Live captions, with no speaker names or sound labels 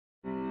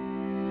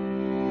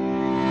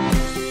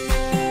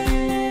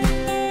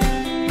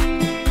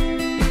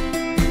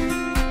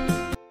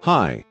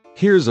Hi,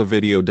 here's a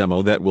video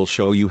demo that will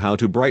show you how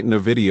to brighten a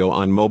video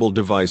on mobile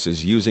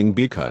devices using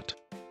Brighten.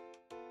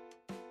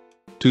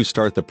 To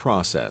start the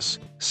process,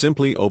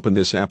 simply open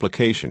this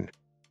application.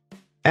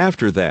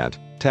 After that,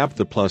 tap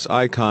the plus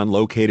icon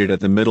located at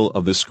the middle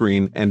of the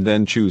screen and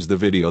then choose the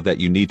video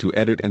that you need to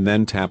edit and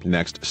then tap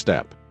Next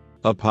Step.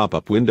 A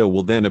pop-up window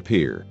will then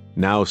appear.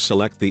 Now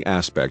select the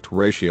aspect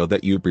ratio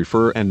that you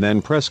prefer and then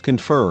press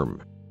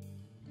Confirm.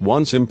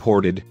 Once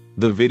imported,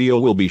 the video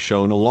will be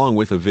shown along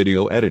with a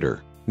video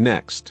editor.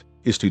 Next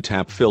is to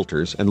tap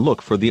Filters and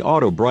look for the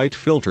Auto Bright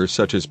filter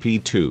such as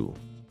P2.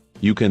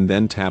 You can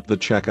then tap the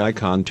check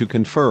icon to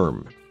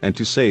confirm, and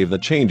to save the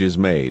changes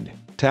made,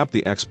 tap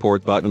the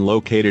Export button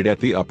located at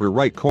the upper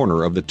right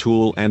corner of the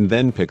tool and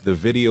then pick the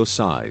video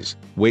size.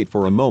 Wait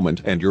for a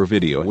moment and your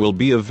video will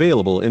be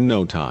available in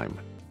no time.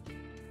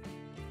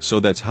 So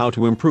that's how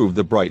to improve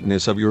the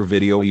brightness of your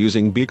video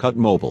using Brighten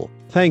Mobile.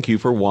 Thank you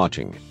for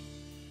watching.